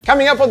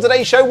Coming up on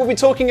today's show, we'll be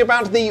talking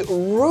about the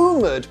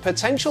rumoured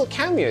potential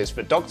cameos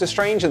for Doctor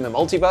Strange in the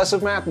Multiverse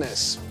of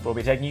Madness. We'll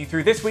be taking you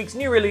through this week's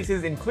new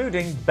releases,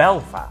 including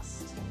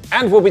Belfast.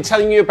 And we'll be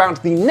telling you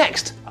about the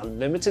next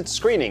unlimited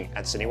screening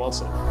at Cineworld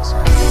Cinemas.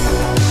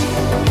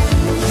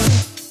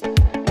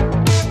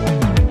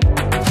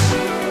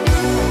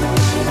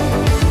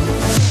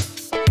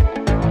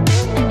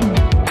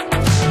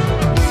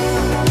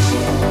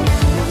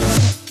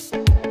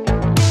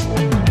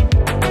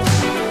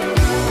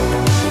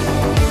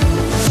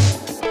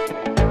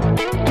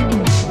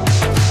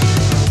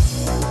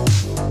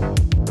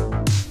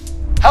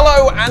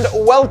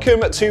 And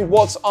welcome to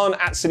What's On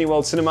at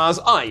Cineworld Cinemas.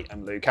 I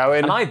am Luke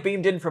Owen. And I've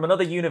beamed in from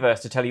another universe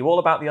to tell you all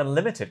about the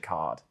Unlimited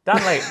card.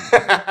 Dan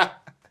Layton.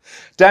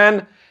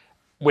 Dan,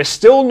 we're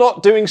still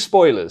not doing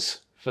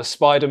spoilers for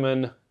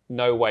Spider-Man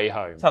No Way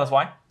Home. Tell us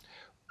why.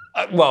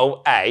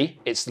 Well, A,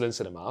 it's still in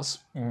cinemas.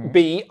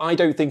 B, I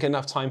don't think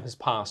enough time has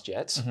passed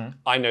yet.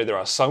 I know there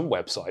are some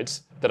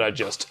websites that are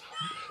just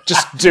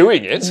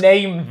doing it.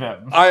 Name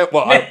them.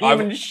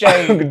 I'm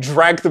shame. I'm going to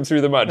drag them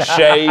through the mud.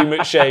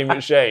 Shame,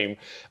 shame, shame.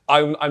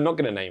 I'm not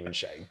going to name and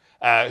shame.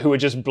 Who are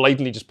just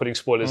blatantly just putting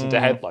spoilers into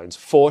headlines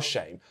for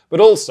shame. But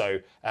also,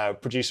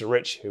 producer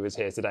Rich, who is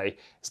here today,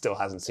 still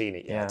hasn't seen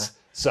it yet. Yeah.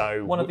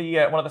 So one of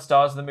the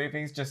stars of the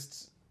movie's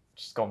just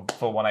gone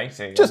full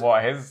 180 of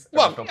what his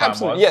original plan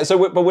was. Yeah.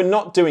 So, but we're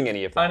not doing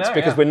any of that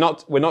because we're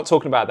not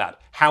talking about that.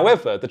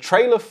 However, the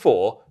trailer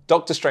for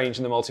Doctor Strange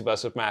in the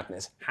Multiverse of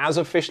Madness has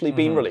officially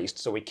been released,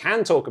 so we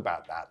can talk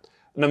about that.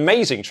 An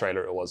amazing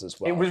trailer it was as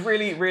well. It was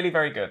really, really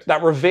very good.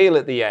 That reveal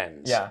at the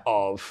end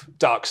of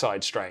Dark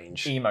Side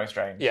Strange. Emo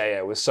Strange. Yeah,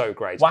 it was so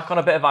great. Whack on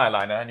a bit of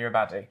eyeliner and you're a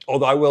baddie.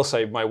 Although I will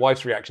say my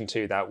wife's reaction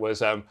to that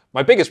was,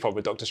 my biggest problem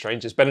with Doctor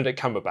Strange is Benedict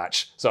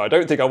Cumberbatch, so I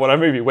don't think I want a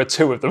movie where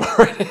two of them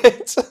are in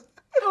it.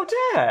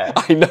 Oh dare!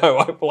 I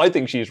know, well I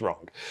think she's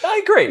wrong.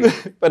 I agree.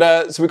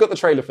 But so we got the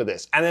trailer for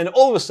this, and then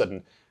all of a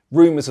sudden,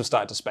 rumours have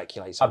started to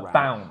speculate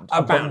around.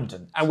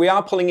 Abundant. And we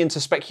are pulling into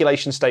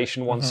speculation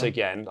station once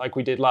again, like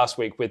we did last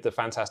week with the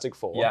Fantastic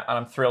Four. Yeah, and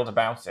I'm thrilled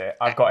about it.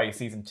 I've got a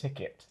season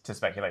ticket to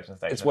speculation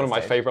station. It's one of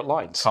my favourite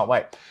lines. Can't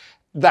wait.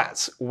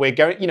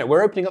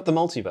 We're opening up the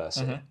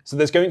multiverse here. So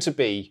there's going to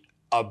be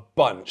a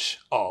bunch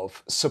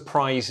of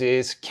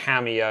surprises,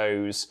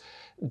 cameos,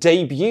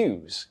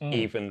 debuts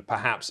even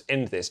perhaps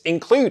in this,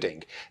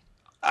 including,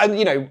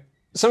 and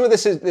some of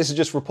this is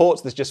just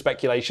reports, this is just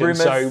speculation,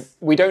 Rumours. So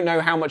we don't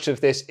know how much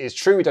of this is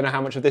true, we don't know how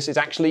much of this is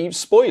actually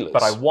spoilers.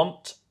 But I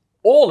want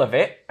all of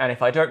it, and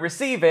if I don't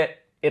receive it,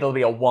 it'll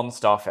be a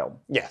 1-star film.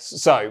 Yes,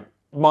 so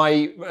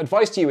my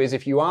advice to you is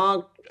if you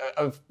are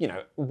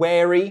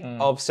wary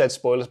of said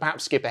spoilers,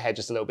 perhaps skip ahead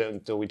just a little bit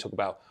until we talk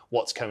about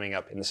what's coming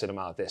up in the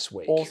cinema this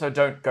week. Also,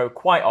 don't go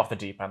quite off the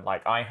deep end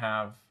like I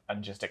have,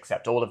 and just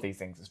accept all of these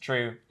things as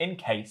true, in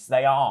case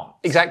they aren't.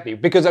 Exactly,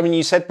 because I mean,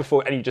 you said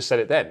before, and you just said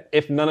it then,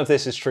 if none of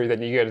this is true, then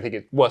you're going to think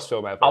it's worst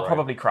film ever. I'll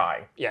probably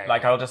cry. Yeah.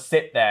 I'll just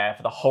sit there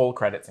for the whole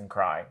credits and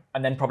cry,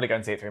 and then probably go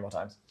and see it 3 more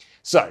times.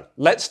 So,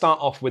 let's start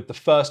off with the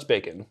first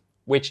big one,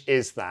 which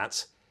is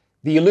that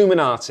the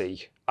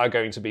Illuminati are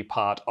going to be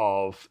part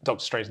of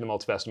Doctor Strange in the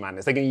Multiverse of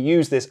Madness. They're going to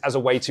use this as a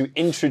way to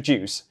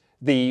introduce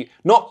which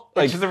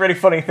is a really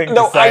funny thing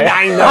to say.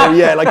 I know,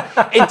 yeah.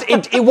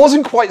 It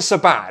wasn't quite so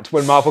bad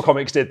when Marvel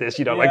Comics did this,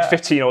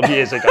 15 odd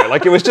years ago.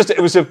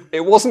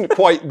 It wasn't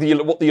quite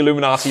what the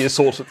Illuminati is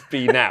sort of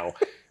be now.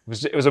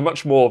 It was a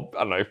much more, I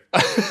don't know.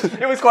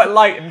 It was quite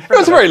light and frivolous. It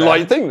was a very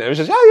light thing though. It was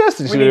just, yes,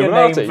 the Illuminati. We need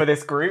a name for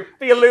this group.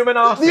 The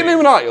Illuminati. The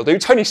Illuminati will do.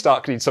 Tony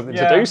Stark needs something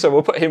to do, so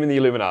we'll put him in the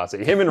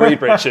Illuminati. Him and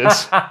Reed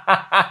Richards.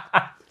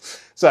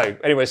 So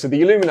anyway,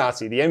 the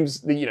Illuminati,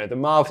 the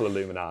Marvel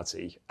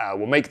Illuminati,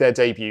 will make their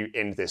debut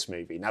in this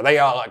movie. Now they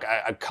are like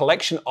a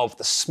collection of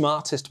the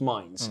smartest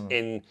minds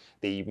in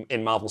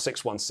Marvel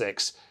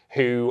 616,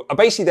 who are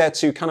basically there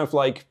to kind of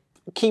like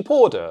keep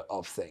order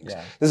of things.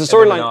 Yeah. There's a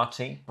storyline.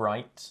 Illuminati,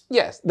 bright.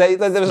 Yes, there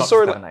was a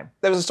storyline.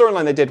 There was a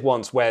storyline they did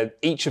once where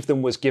each of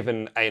them was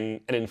given an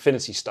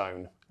Infinity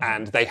Stone,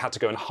 and they had to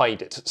go and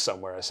hide it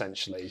somewhere,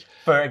 essentially.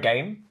 For a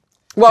game.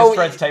 Well, just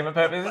for entertainment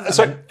purposes,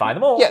 and then find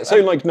them all. Yeah,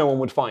 so no one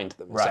would find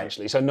them,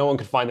 essentially. So no one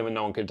could find them and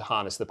no one could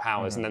harness the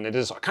powers. And then I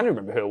can't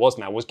remember who it was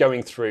now, was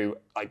going through,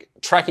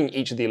 tracking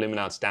each of the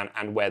Illuminati down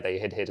and where they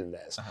had hidden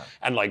theirs.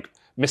 And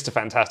Mr.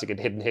 Fantastic had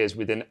hidden his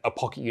within a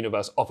pocket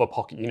universe of a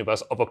pocket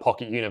universe of a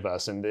pocket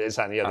universe, and this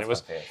and the other.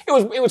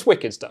 It was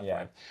wicked stuff,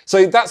 right?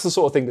 So that's the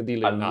sort of thing that the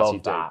Illuminati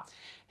do.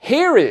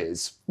 Here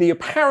is the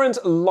apparent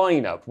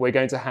lineup we're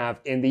going to have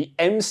in the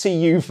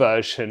MCU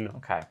version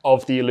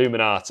of the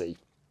Illuminati.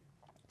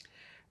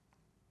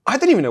 I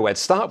don't even know where to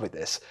start with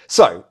this.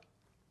 So,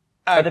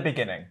 at the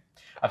beginning.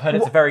 I've heard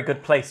it's a very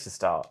good place to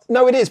start.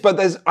 No, it is, but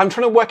I'm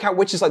trying to work out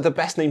which is the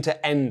best name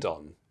to end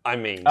on. I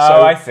mean,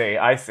 I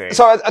see.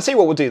 So I'll tell you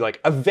what we'll do,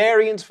 a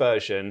variant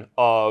version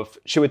of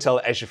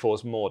Chiwetel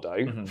Ejiofor's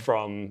Mordo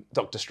from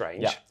Doctor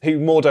Strange, who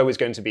Mordo is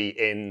going to be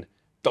in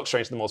Doctor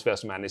Strange in the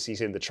Multiverse of Madness.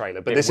 He's in the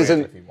trailer, but this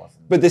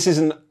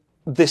isn't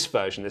this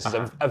version. This is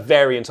a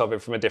variant of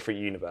it from a different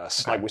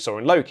universe, like we saw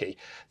in Loki.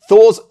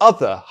 Thor's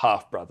other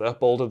half-brother,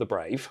 Balder the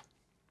Brave,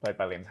 played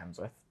by Liam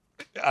Hemsworth.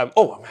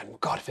 oh man,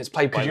 God, if it's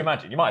played by... Could you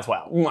imagine? You might as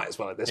well. You might as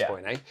well at this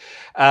point,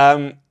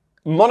 eh?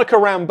 Monica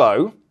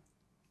Rambeau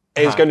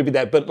is going to be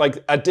there, but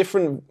like a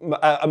different,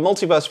 a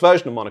multiverse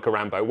version of Monica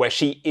Rambeau where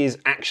she is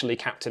actually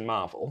Captain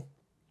Marvel.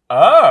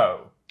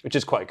 Oh. Which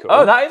is quite cool.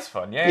 Oh, that is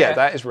fun, yeah. Yeah,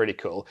 that is really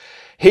cool.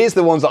 Here's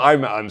the ones that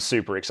I'm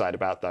super excited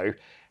about, though.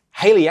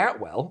 Hayley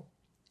Atwell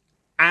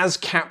as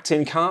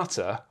Captain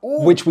Carter,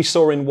 which we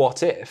saw in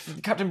What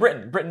If. Captain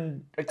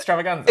Britain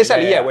Extravaganza.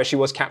 Exactly, yeah, where she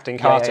was Captain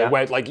Carter,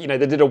 where, like, you know,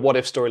 they did a What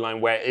If storyline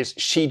where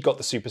she'd got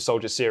the super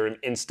soldier serum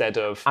instead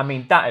of... I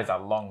mean, that is a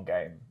long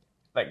game.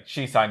 Like,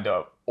 she signed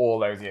up all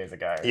those years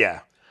ago.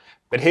 Yeah.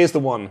 But here's the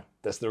one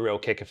that's the real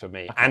kicker for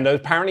me. And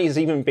apparently there's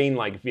even been,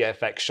 like,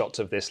 VFX shots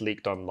of this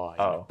leaked online.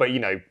 Oh. But, you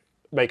know,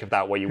 make of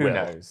that what you will. Who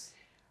knows?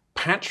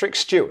 Patrick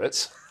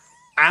Stewart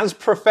as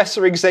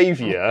Professor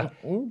Xavier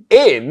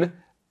in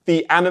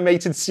the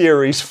animated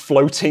series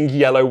Floating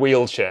Yellow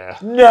Wheelchair.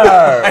 No!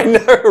 I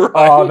know, right?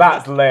 Oh,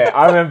 that's lit.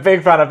 I'm a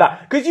big fan of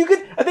that. Because you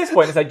could, at this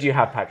point, it's like, do you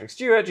have Patrick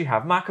Stewart? Do you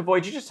have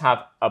McAvoy? Do you just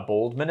have a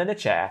bald man in a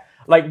chair?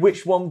 Like,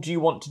 which one do you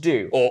want to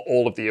do? Or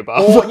all of the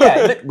above. Or,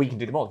 yeah, we can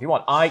do them all if you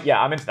want.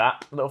 I'm into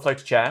that. A little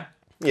floaty chair.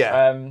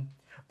 Yeah.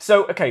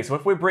 So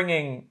if we're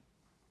bringing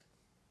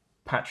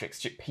Patrick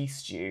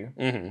Stew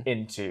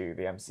into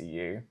the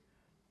MCU,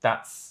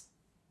 that's,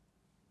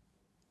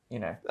 you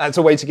know. That's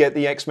a way to get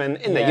the X-Men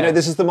in there. Yeah. You know,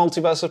 this is the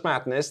multiverse of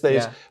madness.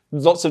 There's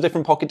lots of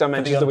different pocket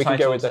dimensions that we can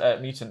go with.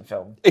 Mutant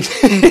film.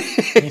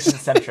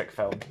 Mutant-centric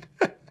film.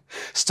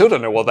 Still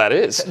don't know what that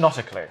is. Not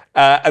a clue.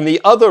 And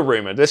the other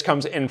rumour, this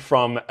comes in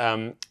from,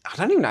 I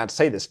don't even know how to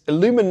say this,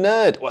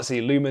 Illuminerd. What's the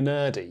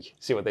Illuminerdi?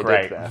 See what they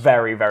did there?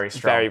 Very, very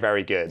strong. Very,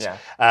 very good.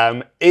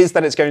 Yeah. Is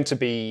that it's going to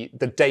be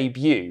the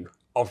debut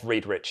of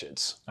Reed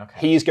Richards. Okay.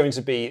 He's going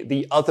to be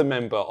the other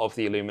member of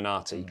the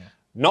Illuminati,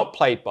 not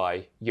played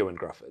by Ewan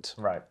Grufford,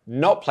 Right.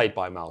 not played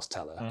by Miles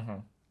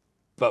Teller,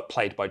 but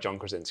played by John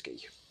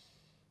Krasinski.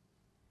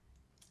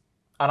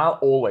 And I'll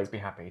always be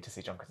happy to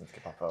see John Krasinski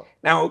pop up.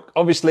 Now,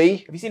 obviously...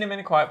 Have you seen him in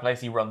A Quiet Place?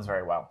 He runs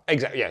very well.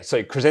 Exactly, yeah.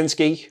 So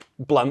Krasinski,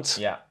 Blunt,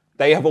 Yeah.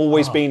 they have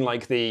always been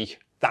like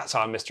that's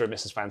our Mr. and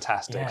Mrs.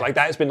 Fantastic. Yeah. Like,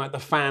 that has been like the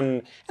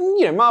fan... And,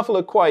 you know, Marvel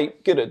are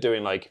quite good at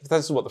doing, like, if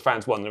this is what the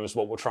fans want, then this is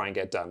what we'll try and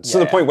get done. To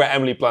the point where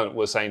Emily Blunt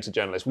was saying to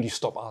journalists, will you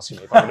stop asking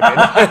me if I'm going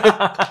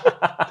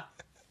to be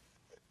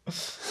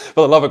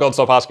For the love of God,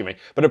 stop asking me.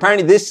 But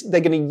apparently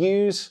they're going to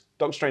use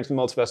Doctor Strange and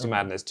the Multiverse of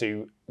Madness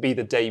to be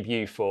the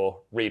debut for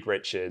Reed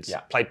Richards,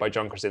 played by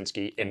John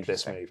Krasinski, in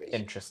this movie.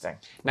 Interesting.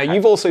 Now,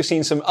 you've also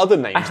seen some other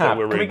names that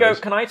were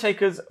rumoured. Can I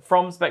take us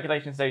from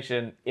Speculation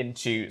Station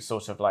into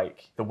sort of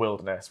like the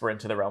wilderness? We're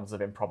into the realms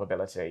of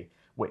improbability,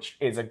 which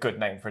is a good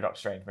name for a Doctor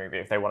Strange movie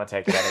if they want to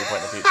take it at any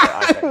point in the future,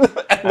 I think.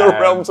 The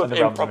realms of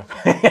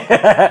improbability.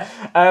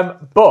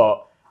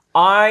 But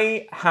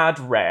I had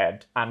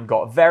read and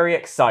got very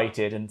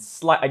excited and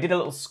I did a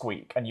little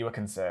squeak, and you were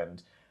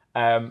concerned,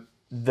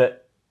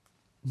 that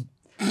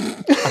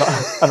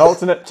an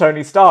alternate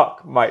Tony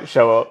Stark might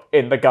show up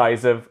in the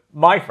guise of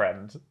my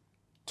friend,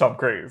 Tom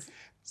Cruise.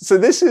 So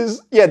this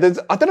is, I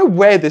don't know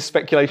where this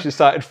speculation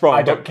started from.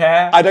 I don't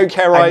care. I don't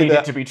care either. I need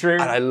it to be true.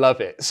 And I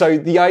love it. So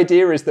the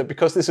idea is that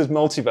because this is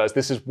multiverse,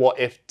 this is what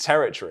if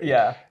territory.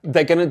 Yeah.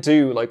 They're going to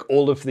do like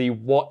all of the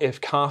what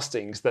if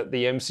castings that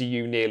the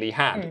MCU nearly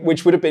had,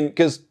 which would have been,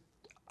 because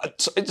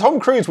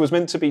Tom Cruise was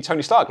meant to be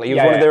Tony Stark. Like, he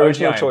was one of their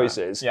original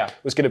choices.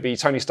 Was going to be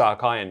Tony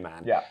Stark, Iron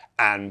Man. Yeah.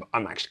 And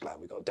I'm actually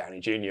glad we got Downey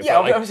Jr. Yeah,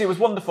 obviously it was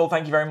wonderful.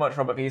 Thank you very much,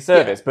 Robert, for your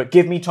service. But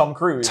give me Tom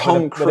Cruise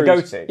with a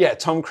goatee. Yeah,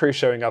 Tom Cruise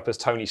showing up as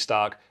Tony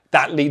Stark.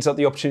 That leads up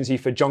the opportunity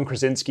for John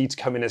Krasinski to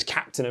come in as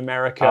Captain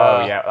America.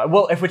 Oh, yeah.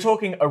 Well, if we're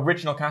talking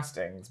original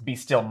castings, Be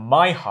Still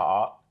My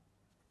Heart,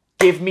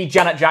 give me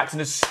Janet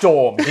Jackson as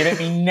Storm. Give it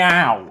me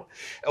now.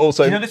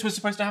 Also, do you know this was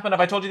supposed to happen? Have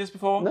I told you this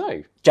before?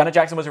 No. Janet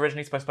Jackson was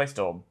originally supposed to play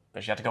Storm,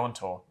 but she had to go on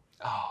tour.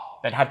 Oh.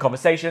 They'd had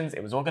conversations.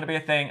 It was all going to be a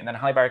thing. And then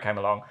Halle Berry came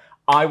along.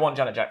 I want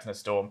Janet Jackson as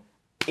Storm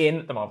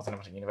in the Marvel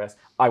Cinematic Universe.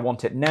 I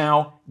want it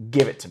now.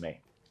 Give it to me.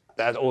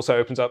 That also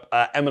opens up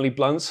Emily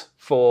Blunt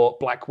for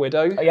Black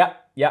Widow.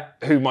 Yeah.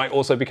 Who might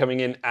also be coming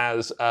in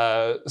as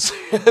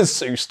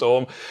Sue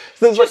Storm.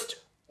 So just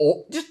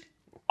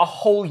a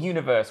whole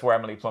universe where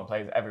Emily Blunt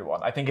plays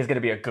everyone, I think is going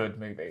to be a good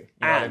movie.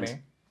 You know what I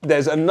mean?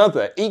 There's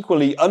another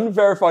equally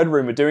unverified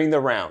rumor doing the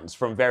rounds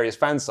from various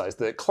fan sites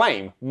that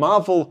claim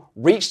Marvel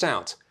reached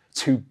out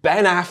to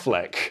Ben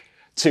Affleck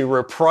to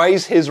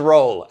reprise his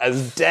role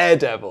as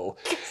Daredevil.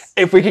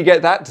 If we could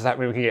get that, does that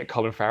mean we can get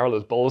Colin Farrell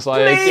as Bullseye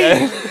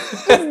again?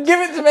 Just give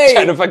it to me!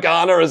 Jennifer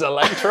Garner as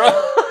Elektra?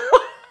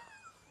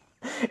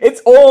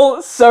 It's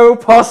all so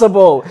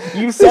possible.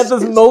 You said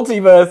there's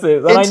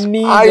multiverses, and I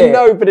need it. I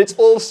know, but it's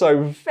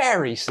also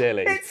very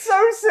silly. It's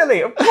so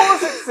silly. Of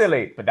course it's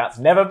silly. But that's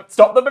never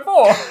stopped them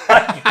before.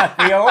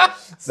 I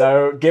feel.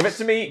 So give it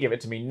to me. Give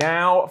it to me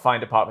now.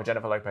 Find a part for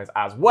Jennifer Lopez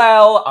as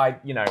well.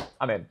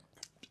 I'm in.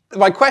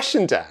 My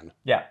question, Dan.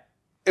 Yeah.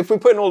 If we're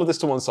putting all of this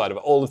to one side of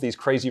it, all of these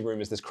crazy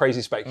rumors, this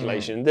crazy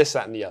speculation, this,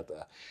 that, and the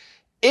other,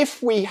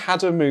 if we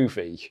had a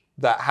movie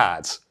that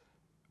had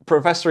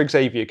Professor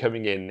Xavier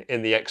coming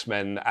in the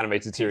X-Men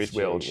animated series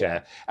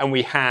wheelchair, and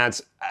we had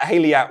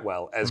Hayley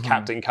Atwell as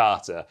Captain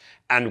Carter,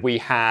 and we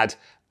had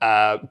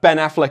Ben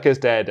Affleck as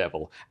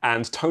Daredevil,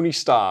 and Tom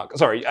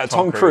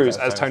Cruise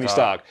as Tony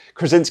Stark,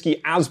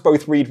 Krasinski as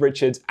both Reed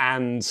Richards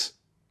and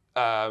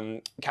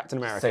Captain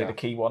America. Say the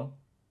key one,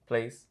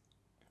 please.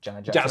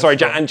 Janet Jackson.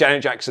 And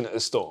Janet Jackson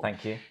as Storm.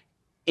 Thank you.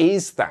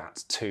 Is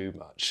that too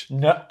much?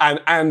 No.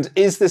 And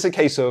is this a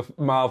case of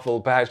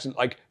Marvel perhaps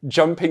like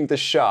jumping the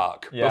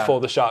shark before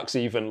the sharks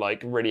even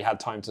like really had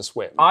time to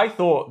swim? I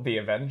thought the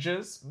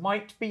Avengers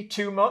might be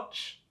too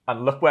much,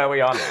 and look where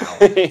we are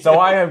now. So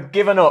I have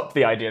given up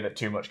the idea that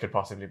too much could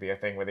possibly be a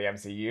thing with the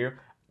MCU.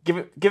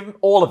 Give them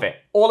all of it.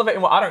 All of it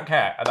in what I don't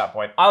care at that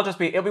point. It'll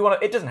be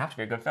it doesn't have to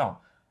be a good film.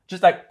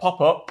 Just like pop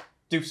up,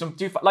 do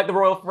like the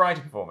Royal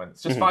Variety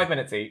Performance. Just 5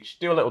 minutes each,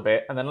 do a little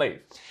bit, and then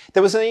leave.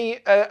 There was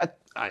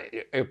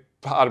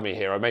part of me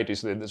here, I may do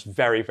something that's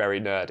very,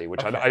 very nerdy,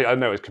 which I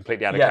know is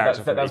completely out of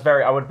character for me. That's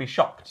very, I would be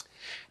shocked.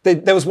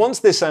 There was once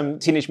this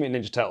Teenage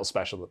Mutant Ninja Turtles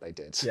special that they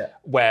did,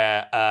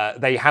 where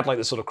they had like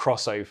this sort of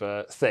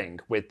crossover thing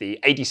with the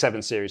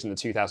 87 series and the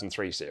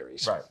 2003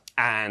 series. Right.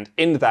 And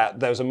in that,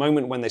 there was a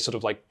moment when they sort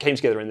of like came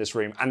together in this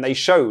room and they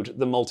showed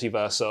the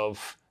multiverse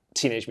of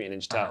Teenage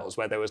Mutant Ninja Turtles,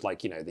 where there was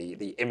like,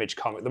 the Image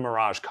comic, the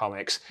Mirage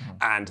comics,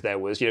 and there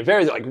was,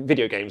 various like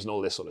video games and all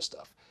this sort of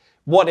stuff.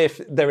 What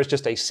if there is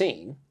just a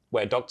scene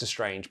where Doctor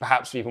Strange,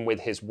 perhaps even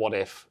with his What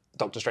If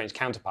Doctor Strange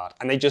counterpart,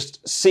 and they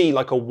just see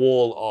like a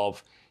wall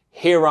of,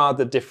 here are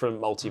the different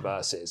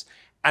multiverses.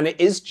 And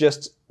it is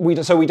just, we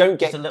don't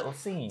get a little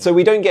scene. So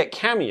we don't get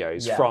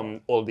cameos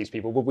from all of these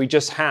people, but we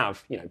just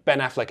have,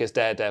 Ben Affleck as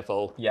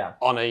Daredevil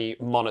on a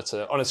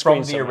monitor, on a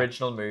screen. From the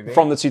original movie.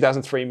 From the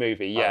 2003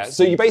 movie,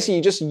 So you're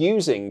basically just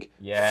using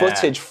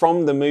footage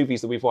from the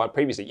movies that we've watched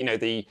previously.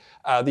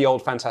 The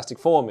old Fantastic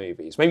Four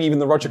movies, maybe even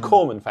the Roger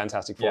Corman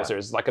Fantastic Four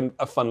series, like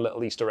a fun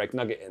little Easter egg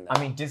nugget in there. I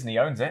mean, Disney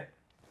owns it.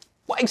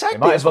 Well, exactly.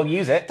 They might as well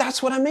use it.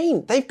 That's what I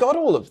mean. They've got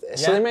all of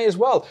this, so they may as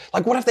well.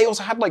 Like, what if they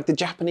also had like the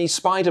Japanese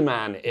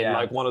Spider-Man in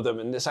like one of them,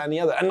 and this and the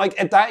other, and like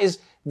that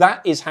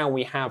is how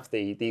we have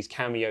these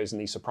cameos and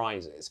these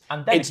surprises.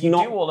 And then if you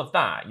do all of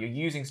that, you're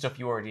using stuff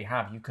you already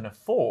have. You can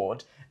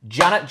afford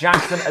Janet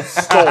Jackson as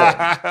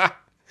Storm.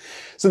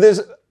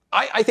 So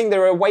I think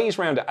there are ways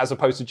around it as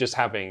opposed to just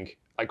having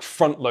like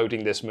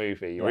front-loading this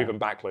movie or even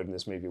back-loading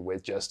this movie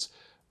with just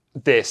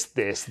this,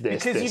 because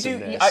this,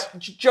 and this.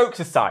 Jokes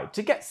aside,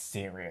 to get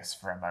serious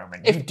for a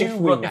moment,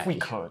 if we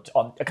could,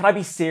 can I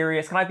be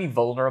serious? Can I be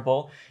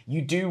vulnerable?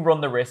 You do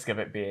run the risk of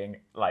it being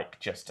like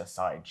just a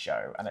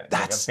sideshow, and it's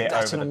a bit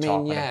over the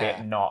top and a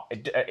bit not.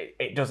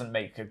 It doesn't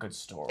make a good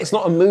story. It's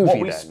not a movie. What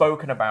we've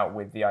spoken about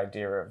with the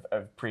idea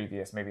of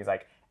previous movies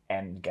like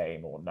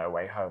Endgame or No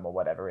Way Home or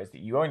whatever is that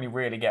you only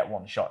really get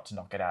one shot to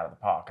knock it out of the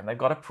park, and they've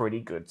got a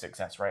pretty good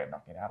success rate of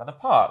knocking it out of the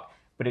park.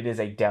 But it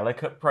is a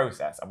delicate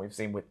process, and we've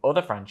seen with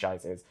other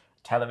franchises,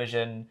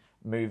 television,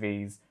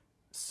 movies,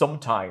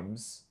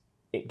 sometimes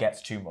it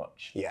gets too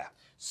much. Yeah.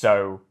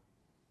 So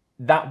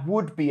that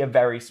would be a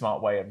very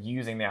smart way of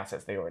using the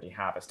assets they already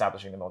have,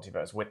 establishing the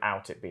multiverse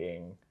without it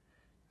being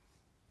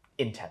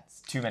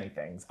intense, too many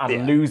things,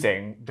 and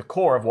losing the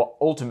core of what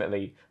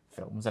ultimately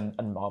films and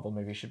Marvel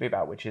movies should be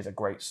about, which is a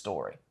great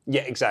story.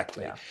 Yeah,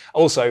 exactly. Yeah.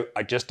 Also,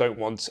 I just don't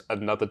want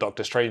another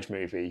Doctor Strange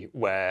movie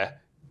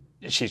where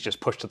she's just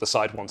pushed to the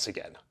side once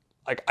again.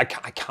 Like I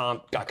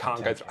can't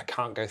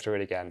go through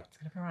it again. It's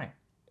gonna be right.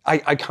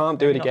 I can't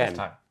do it again. This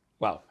time.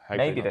 Well,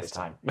 maybe this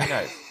time. Who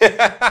knows?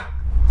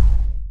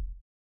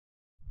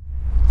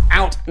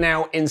 Out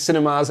now in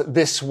cinemas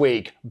this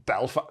week.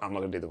 Belfast. I'm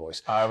not gonna do the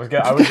voice. I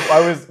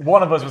was.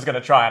 One of us was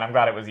gonna try, and I'm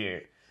glad it was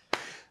you.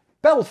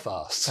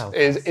 Belfast.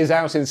 Is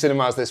out in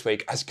cinemas this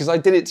week, because I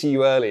did it to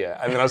you earlier,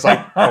 and then I was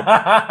like,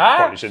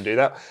 probably shouldn't do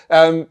that.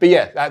 But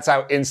yeah, that's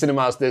out in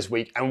cinemas this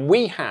week, and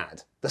we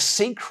had the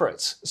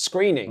secret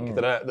screening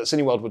that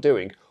Cineworld were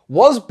doing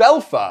was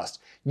Belfast.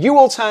 You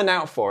all turned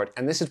out for it,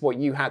 and this is what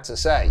you had to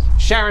say.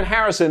 Sharon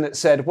Harrison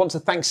said, want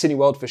to thank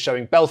Cineworld for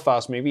showing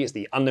Belfast movie. It's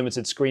the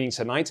unlimited screening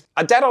tonight.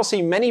 I doubt I'll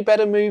see many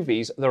better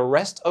movies the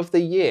rest of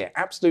the year.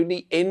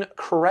 Absolutely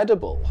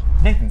incredible.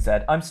 Nathan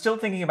said, I'm still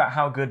thinking about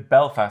how good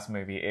Belfast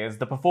movie is.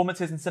 The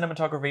performances and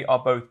cinematography are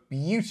both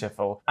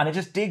beautiful, and it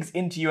just digs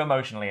into you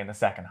emotionally in the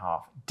second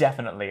half.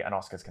 Definitely an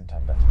Oscars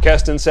contender.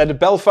 Kirsten said,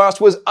 Belfast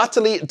was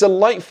utterly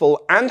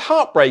delightful and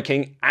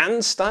heartbreaking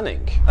and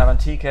stunning.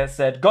 Avantika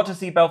said, got to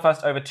see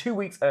Belfast over 2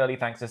 weeks early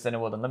thanks to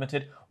Cineworld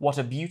Unlimited. What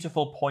a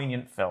beautiful,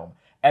 poignant film.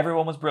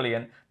 Everyone was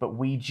brilliant, but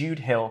Jude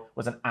Hill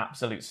was an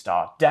absolute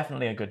star.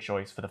 Definitely a good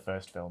choice for the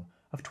first film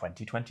of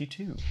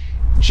 2022.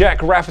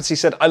 Jack Rafferty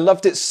said, I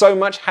loved it so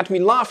much, had me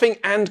laughing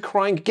and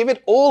crying. Give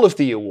it all of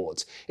the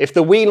awards. If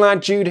the wee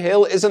lad Jude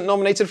Hill isn't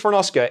nominated for an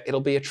Oscar,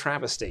 it'll be a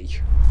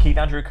travesty. Keith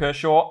Andrew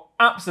Kershaw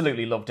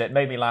absolutely loved it,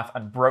 made me laugh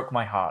and broke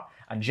my heart.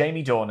 And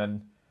Jamie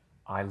Dornan,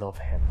 I love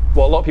him.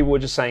 Well, a lot of people were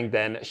just saying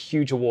then, a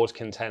huge award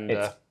contender.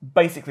 It's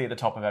basically at the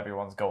top of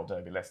everyone's Gold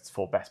Derby lists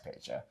for Best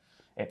Picture.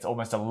 It's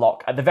almost a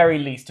lock, at the very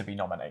least, to be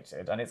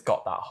nominated. And it's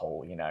got that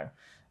whole,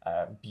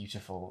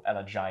 beautiful,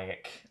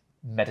 elegiac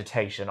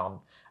meditation on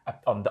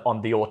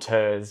on the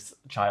auteur's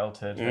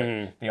childhood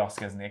that the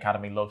Oscars and the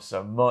Academy love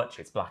so much.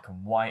 It's black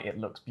and white. It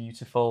looks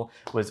beautiful.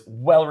 Was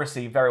well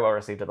received, very well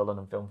received at the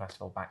London Film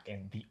Festival back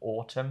in the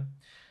autumn.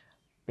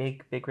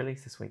 Big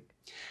release this week.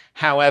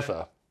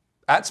 However,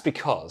 that's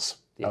because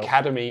the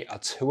Academy are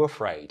too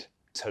afraid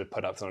to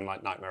put up something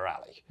like Nightmare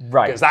Alley.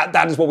 Right. Because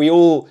that is what we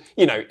all,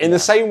 in the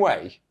same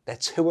way, they're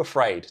too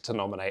afraid to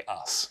nominate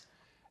us.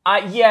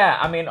 Yeah,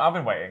 I mean, I've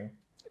been waiting.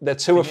 They're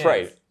too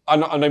afraid. Years. I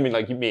don't mean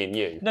like me and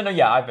you. No,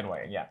 yeah, I've been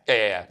waiting, yeah.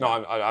 Yeah. No,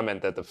 I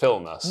meant the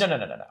film us. No.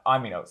 I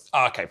mean us.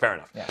 Okay, fair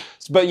enough. Yeah.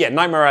 But yeah,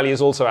 Nightmare Alley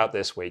is also out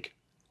this week.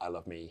 I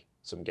love me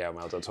some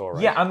Guillermo del Toro.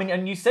 Yeah, I mean,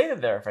 and you say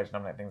that they're afraid to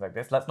nominate things like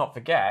this. Let's not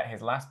forget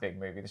his last big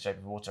movie, The Shape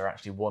of Water,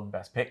 actually won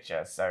Best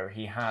Picture, so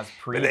he has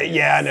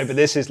Yeah, I know, but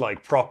this is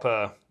like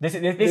proper... This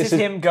is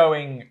him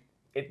going...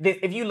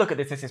 If you look at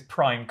this is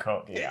prime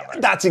cut. Yeah,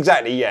 right? That's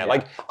exactly, yeah.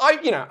 Like,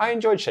 I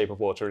enjoyed Shape of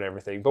Water and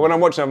everything, but when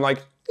I'm watching it, I'm like,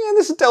 yeah,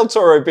 this is Del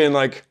Toro being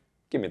like,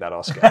 give me that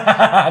Oscar.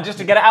 Just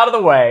to get it out of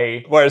the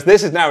way. Whereas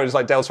this is now, it's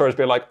like Del Toro's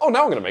being like, oh, now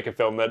I'm going to make a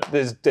film that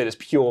is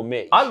pure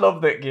me. I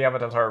love that Guillermo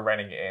del Toro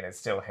reining it in is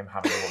still him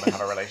having a woman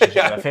have a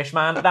relationship with a fish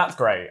man. That's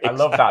great. I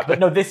love that. But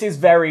no, this is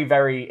very,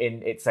 very,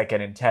 it's like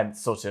an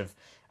intense sort of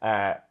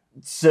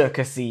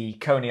circusy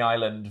Coney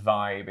Island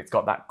vibe. It's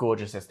got that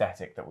gorgeous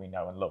aesthetic that we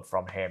know and love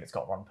from him. It's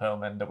got Ron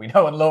Perlman that we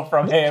know and love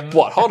from him.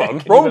 What? Hold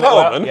on. Ron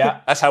Perlman?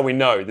 Yeah. That's how we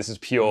know this is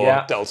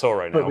pure Del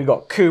Toro now. But we've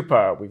got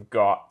Cooper, we've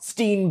got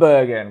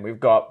Steenburgen, we've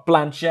got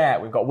Blanchett,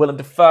 we've got Willem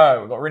Dafoe,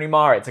 we've got Rooney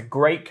Mara. It's a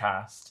great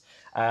cast.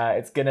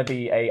 It's going to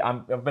be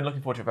I've been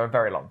looking forward to it for a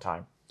very long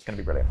time. It's going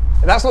to be brilliant.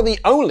 And that's not the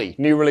only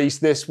new release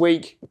this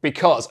week,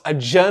 because A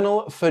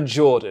Journal for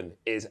Jordan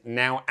is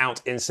now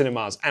out in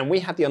cinemas, and we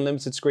had the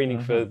unlimited screening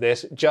for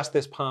this just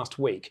this past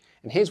week.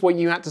 And here's what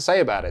you had to say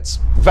about it.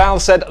 Val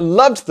said,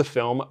 loved the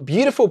film,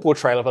 beautiful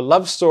portrayal of a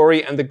love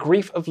story and the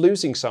grief of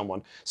losing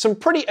someone. Some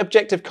pretty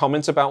objective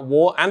comments about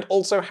war and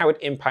also how it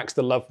impacts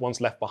the loved ones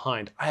left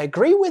behind. I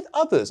agree with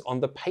others on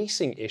the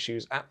pacing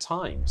issues at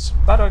times.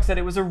 Bad Dog said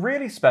it was a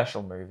really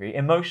special movie,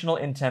 emotional,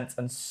 intense,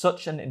 and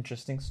such an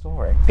interesting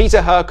story.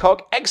 Peter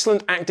Hercock,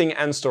 excellent acting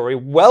and story,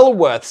 well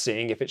worth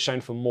seeing if it's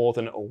shown for more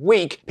than a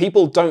week.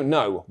 People don't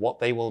know what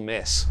they will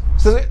miss.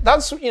 So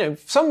that's,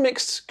 some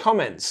mixed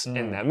comments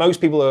in there.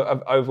 Most people are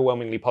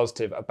overwhelmingly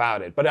positive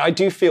about it. But I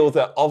do feel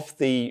that of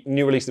the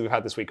new release that we've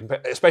had this week,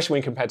 especially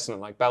when compared to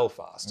something like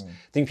Belfast, I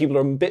think people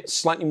are a bit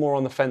slightly more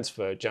on the fence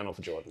for Journal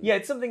for Jordan. Yeah,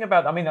 it's something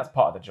about, that's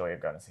part of the joy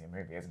of going to see a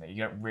movie, isn't it?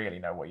 You don't really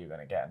know what you're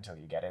going to get until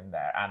you get in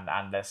there.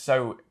 And they're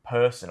so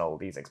personal,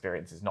 these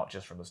experiences, not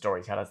just from the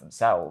storytellers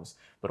themselves,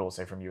 but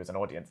also from you as an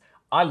audience.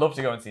 I love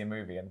to go and see a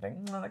movie and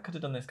think, I could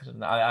have done this, could have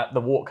done that. The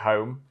walk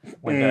home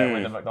with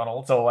the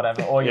McDonald's or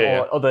whatever,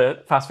 or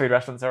other fast food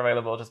restaurants are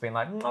available, just being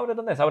like, I would have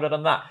done this, I would have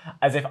done that,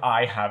 as if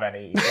I have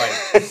any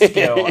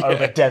skill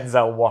over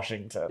Denzel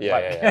Washington.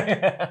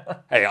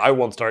 Hey, I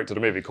once directed a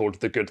movie called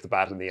The Good, the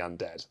Bad, and the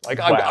Undead.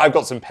 I've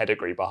got some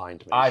pedigree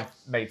behind me. I've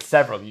made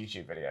several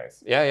YouTube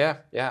videos.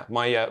 Yeah.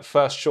 My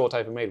first short I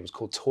ever made was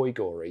called Toy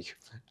Gory.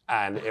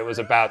 And it was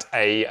about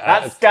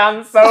that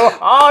scans so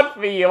hard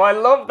for you. I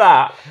love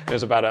that. It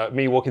was about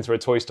me walking through a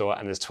toy store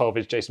and this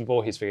 12-inch Jason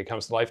Voorhees figure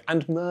comes to life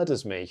and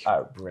murders me.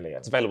 Oh, brilliant.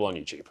 It's available on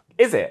YouTube.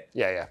 Is it?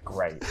 Yeah.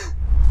 Great.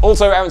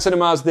 Also out in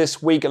cinemas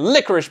this week,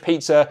 Licorice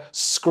Pizza,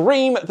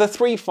 Scream the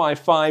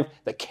 355,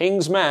 The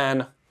King's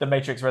Man, The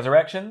Matrix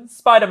Resurrections,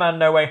 Spider-Man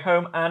No Way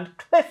Home, and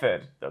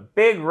Clifford, the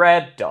Big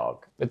Red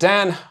Dog. But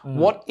Dan,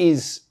 what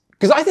is...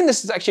 Because I think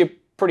this is actually a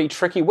pretty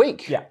tricky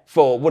week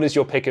for what is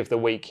your pick of the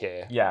week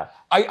here. Yeah.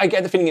 I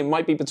get the feeling it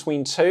might be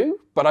between two,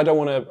 but I don't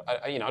want to,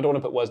 I don't want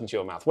to put words into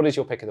your mouth. What is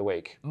your pick of the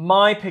week?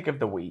 My pick of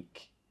the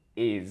week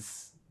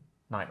is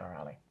Nightmare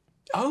Alley.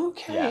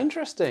 Okay,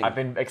 interesting. I've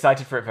been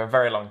excited for it for a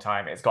very long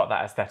time. It's got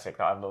that aesthetic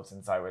that I've loved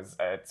since I was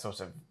a sort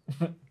of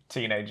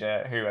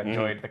teenager who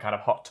enjoyed the kind of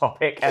Hot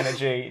Topic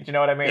energy. Do you know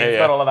what I mean? It's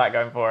got all of that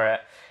going for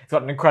it. It's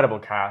got an incredible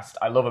cast.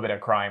 I love a bit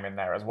of crime in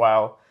there as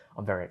well.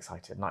 I'm very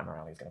excited. Nightmare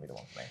Alley is going to be the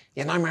one for me.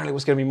 Yeah, Nightmare Alley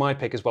was going to be my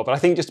pick as well, but I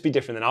think just to be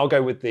different, then I'll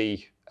go with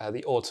the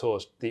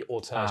auteur's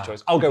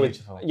choice. I'll go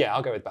with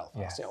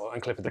Belfast,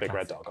 and Clifford the Big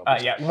Red Dog.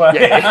 But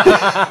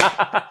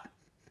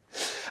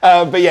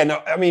yeah,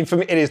 no, I mean, for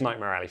me, it is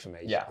Nightmare Alley for me.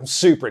 Yeah, I'm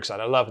super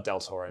excited. I love a Del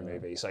Toro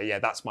movie, so yeah,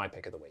 that's my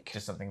pick of the week.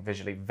 Just something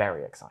visually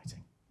very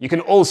exciting. You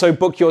can also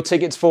book your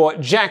tickets for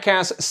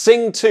Jackass,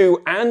 Sing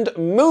 2, and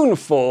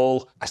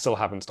Moonfall. I still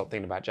haven't stopped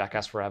thinking about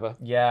Jackass Forever.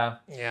 Yeah,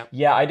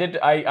 I did.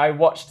 I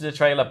watched the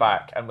trailer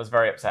back and was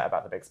very upset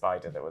about the big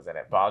spider that was in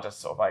it, but I'll just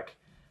sort of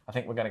I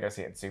think we're going to go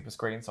see it in super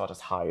screen, so I'll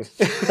just hide.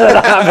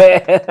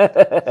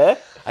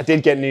 I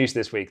did get news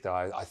this week, though.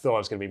 I thought I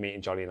was going to be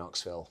meeting Johnny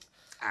Knoxville,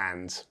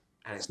 and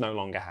it's no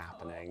longer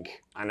happening.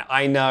 And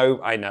I know,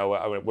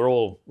 we're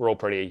all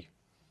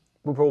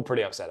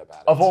pretty upset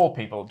about it. Of all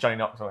people, Johnny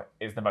Knoxville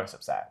is the most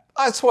upset.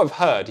 That's what I've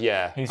heard,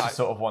 yeah. He's just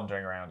sort of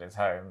wandering around his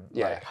home.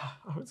 Yeah.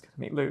 I was going to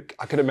meet Luke.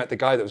 I could have met the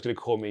guy that was going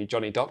to call me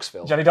Johnny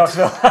Doxville. Johnny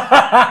Doxville.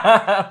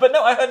 But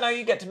no, I heard now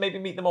you get to maybe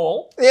meet them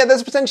all. Yeah,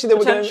 there's potentially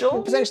we're going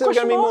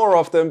to be more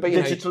of them. But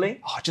digitally.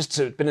 Just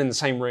to have been in the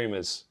same room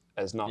as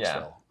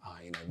Knoxville.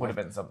 Would have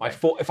been something.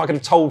 If I could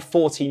have told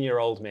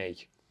 14-year-old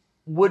me.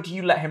 Would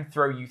you let him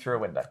throw you through a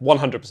window?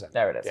 100%.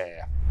 There it is.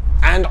 Yeah.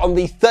 And on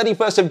the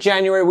 31st of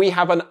January, we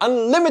have an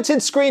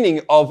unlimited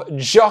screening of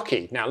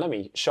Jockey. Now, let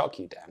me shock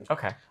you, Dan.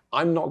 Okay.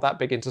 I'm not that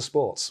big into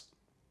sports.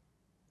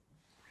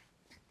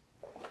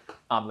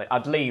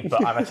 I'd leave,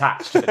 but I'm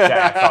attached to the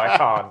chair, so I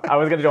can't. I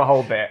was going to do a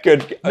whole bit.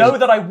 Good. Know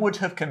that I would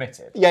have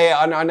committed. Yeah,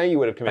 I know you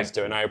would have committed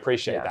to it, and I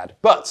appreciate that.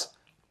 But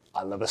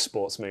I love a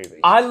sports movie.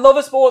 I love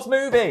a sports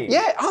movie.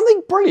 Yeah, aren't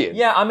they brilliant?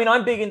 Yeah, I mean,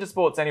 I'm big into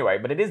sports anyway,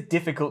 but it is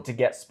difficult to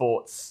get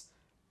sports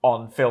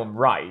on film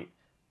right.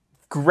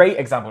 Great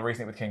example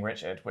recently with King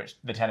Richard, which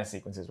the tennis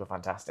sequences were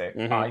fantastic,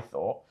 I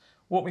thought.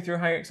 Walk me through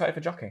how you're excited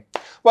for Jockey.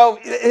 Well,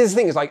 here's the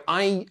thing, is like,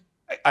 I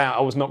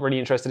was not really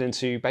interested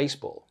into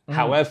baseball.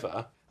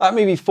 However, that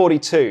movie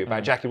 42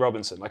 about Jackie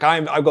Robinson, like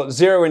I've got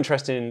zero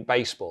interest in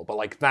baseball, but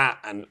like that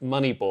and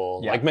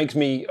Moneyball like makes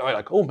me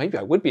like, oh, maybe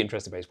I would be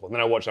interested in baseball. And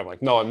then I watch it, I'm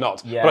like, no, I'm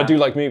not. But I do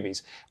like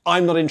movies.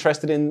 I'm not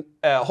interested in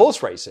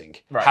horse racing.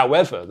 Right.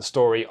 However, the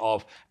story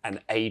of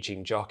an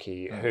aging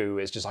jockey who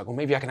is just like, well,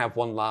 maybe I can have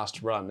one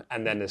last run.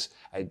 And then there's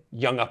a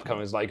young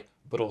up-and-comer is like,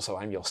 but also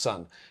I'm your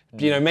son.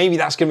 You know, maybe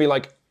that's going to be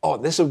like, oh,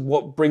 this is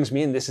what brings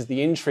me in. This is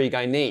the intrigue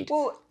I need.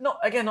 Well,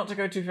 not to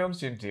go too film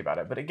student-y about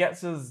it, but it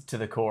gets us to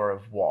the core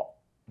of what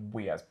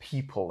we as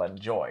people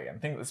enjoy. And I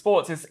think that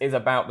sports is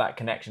about that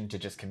connection to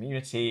just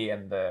community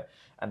and the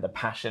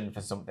passion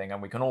for something,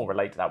 and we can all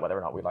relate to that whether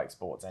or not we like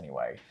sports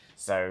anyway.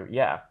 So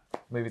yeah,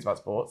 movies about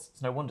sports.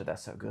 It's no wonder they're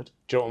so good.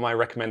 Do you know what my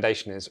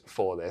recommendation is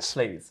for this?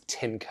 Please.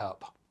 Tin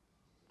Cup.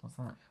 What's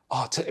that?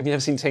 Oh, have you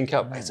ever seen Tin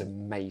Cup? It's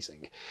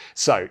amazing.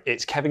 So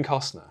it's Kevin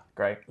Costner.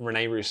 Great.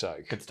 Rene Russo.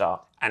 Good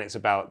start. And it's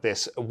about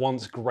this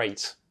once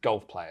great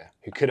golf player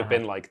who could have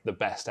been like the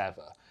best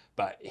ever,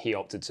 but he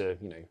opted to,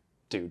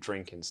 do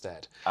drink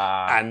instead.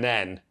 And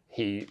then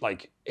he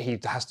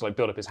has to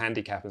build up his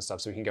handicap and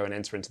stuff so he can go and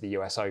enter into the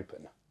US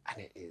Open. And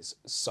it is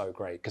so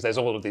great because there's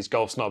all of these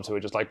golf snobs who are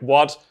just like,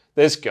 what?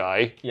 This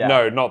guy? Yeah.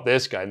 No, not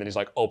this guy. And then he's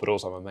like, oh, but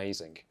also I'm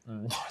amazing.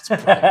 Oh, it's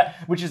brilliant.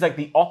 Which is like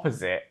the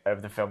opposite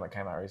of the film that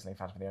came out recently,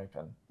 Phantom of the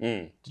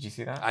Open. Did you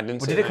see that? I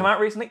didn't see it. Did it come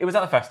out recently? It was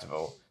at the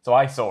festival, so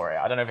I saw it.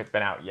 I don't know if it's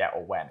been out yet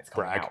or when it's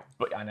coming out.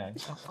 But I know.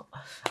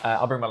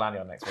 I'll bring Melanie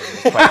on next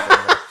week.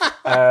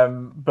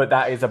 But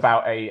that is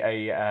about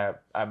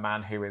a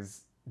man who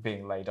is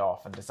being laid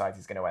off and decides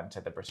he's going to enter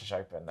the British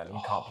Open, and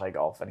he can't play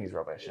golf and he's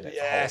rubbish, and it's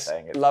a whole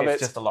thing. It's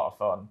just a lot of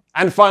fun.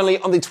 And finally,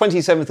 on the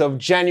 27th of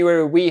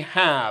January, we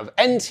have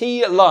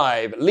NT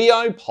Live,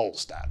 Leo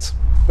Polstadt.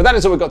 But that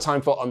is all we've got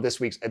time for on this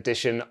week's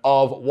edition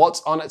of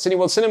What's On at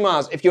Cineworld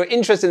Cinemas. If you're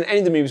interested in any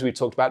of the movies we've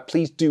talked about,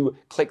 please do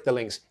click the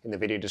links in the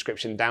video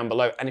description down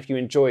below. And if you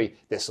enjoy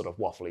this sort of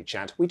waffly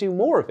chat, we do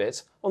more of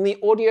it on the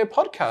audio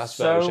podcast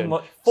version. So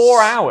much.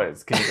 4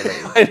 hours, can you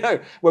believe? I know,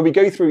 where we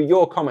go through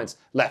your comments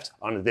left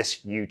on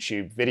this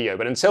YouTube video.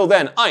 But until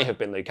then, I have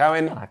been Luke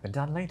Cowan. And I've been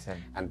Dan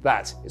Layton. And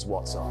that is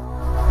What's On.